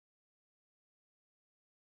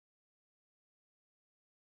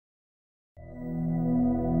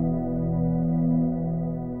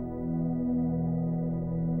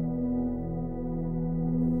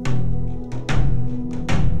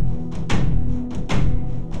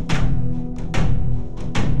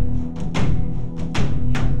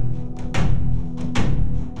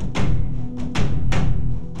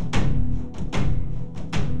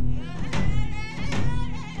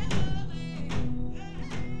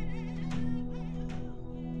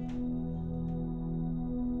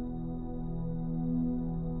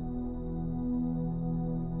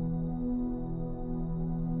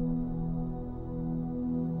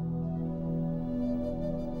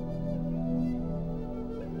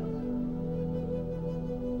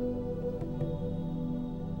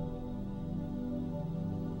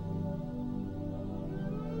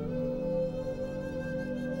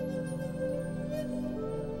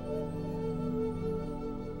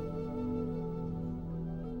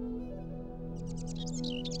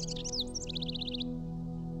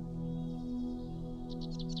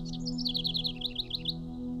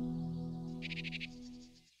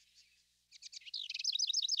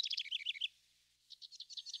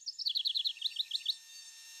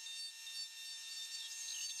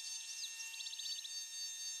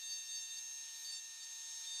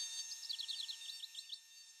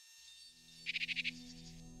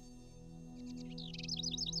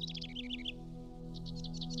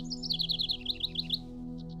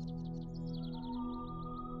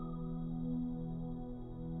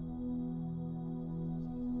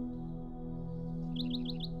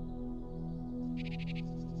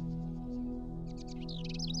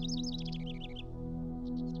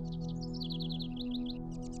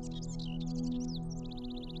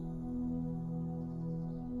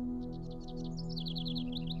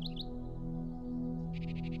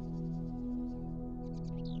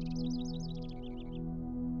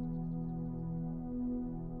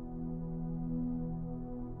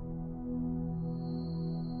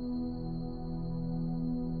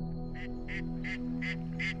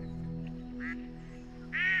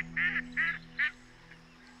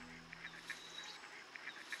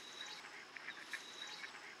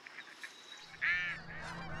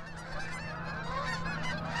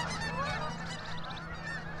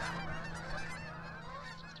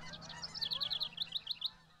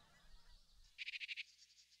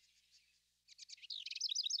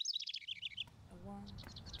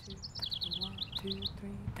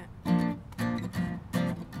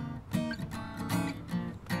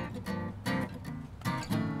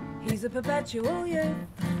He's a perpetual youth,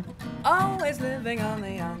 always living on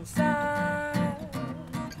the young side.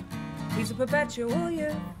 He's a perpetual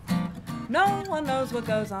youth, no one knows what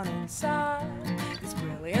goes on inside this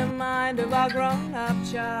brilliant mind of our grown-up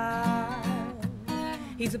child.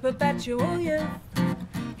 He's a perpetual youth,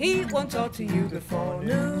 he won't talk to you before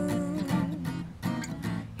noon.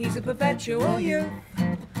 He's a perpetual youth,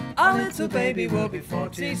 our little baby will be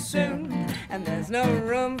 40 soon, and there's no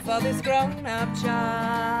room for this grown-up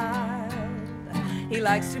child. He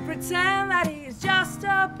likes to pretend that he's just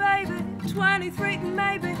a baby, 23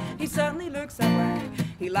 maybe, he certainly looks that way.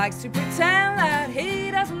 He likes to pretend that he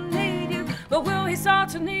doesn't need you, but will he start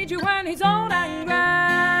to need you when he's old and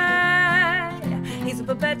grey? He's a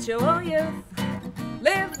perpetual youth,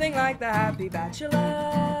 living like the happy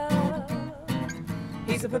bachelor.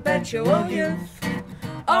 He's a perpetual youth,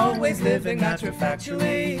 always living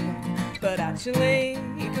matter-of-factually, but actually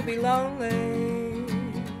he could be lonely,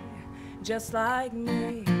 just like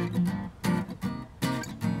me.